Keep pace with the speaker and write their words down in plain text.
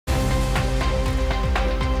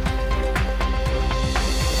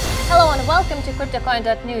Welcome to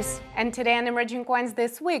CryptoCoin.News. And today on Emerging Coins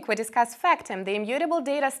This Week, we discuss Factom, the immutable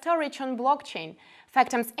data storage on blockchain.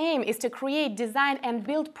 Factom's aim is to create, design and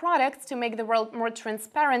build products to make the world more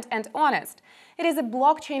transparent and honest. It is a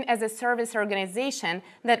blockchain-as-a-service organization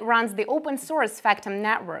that runs the open-source Factom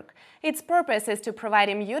network. Its purpose is to provide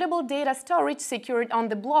immutable data storage secured on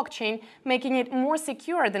the blockchain, making it more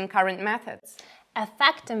secure than current methods. A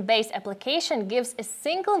Factom-based application gives a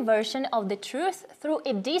single version of the truth through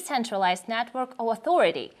a decentralized network of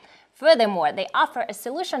authority. Furthermore, they offer a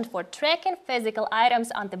solution for tracking physical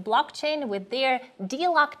items on the blockchain with their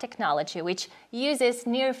dloc technology, which uses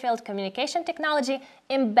near-field communication technology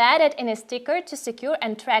embedded in a sticker to secure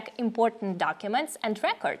and track important documents and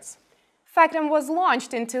records. Factom was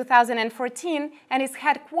launched in 2014 and is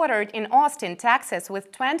headquartered in Austin, Texas,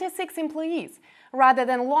 with 26 employees. Rather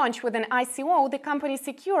than launch with an ICO, the company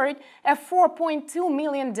secured a $4.2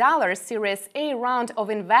 million Series A round of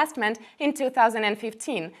investment in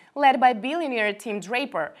 2015, led by billionaire Tim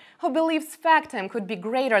Draper, who believes Factom could be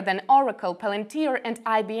greater than Oracle, Palantir and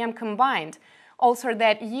IBM combined. Also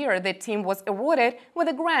that year, the team was awarded with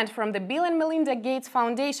a grant from the Bill and Melinda Gates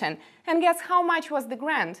Foundation. And guess how much was the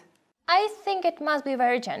grant? I think it must be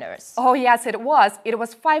very generous. Oh yes, it was. It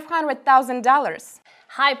was $500,000.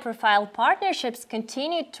 High-profile partnerships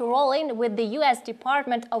continued to roll in, with the U.S.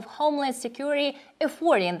 Department of Homeland Security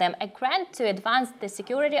affording them a grant to advance the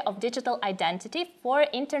security of digital identity for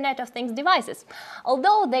Internet of Things devices.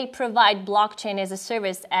 Although they provide blockchain as a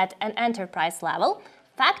service at an enterprise level,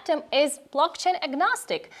 Factom is blockchain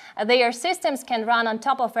agnostic. Their systems can run on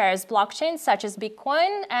top of various blockchains such as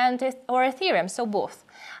Bitcoin or Ethereum, so both.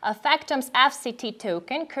 Factom's FCT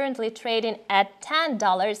token, currently trading at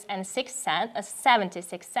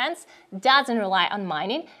 $10.76, doesn't rely on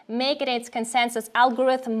mining, making its consensus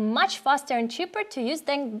algorithm much faster and cheaper to use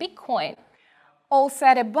than Bitcoin. All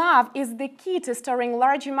said above is the key to storing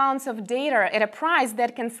large amounts of data at a price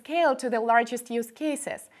that can scale to the largest use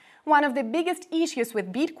cases. One of the biggest issues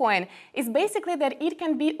with Bitcoin is basically that it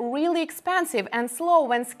can be really expensive and slow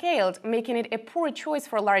when scaled, making it a poor choice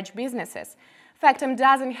for large businesses. Factom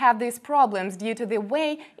doesn't have these problems due to the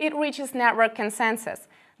way it reaches network consensus.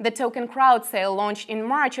 The token crowd sale launched in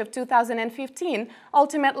March of 2015,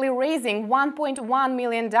 ultimately raising $1.1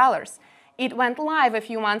 million. It went live a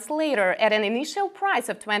few months later at an initial price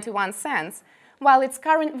of 21 cents. While its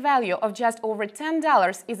current value of just over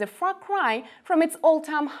 $10 is a far cry from its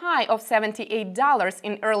all-time high of $78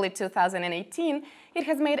 in early 2018, it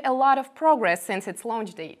has made a lot of progress since its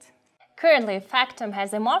launch date. Currently, Factom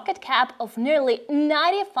has a market cap of nearly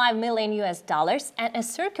 $95 million and a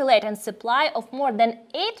circulating supply of more than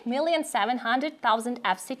 8,700,000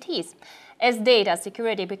 FCTs. As data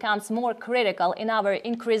security becomes more critical in our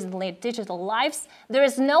increasingly digital lives, there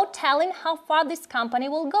is no telling how far this company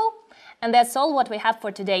will go. And that's all what we have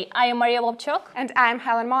for today. I am Maria Wobchuk. And I'm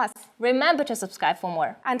Helen Moss. Remember to subscribe for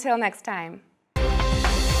more. Until next time.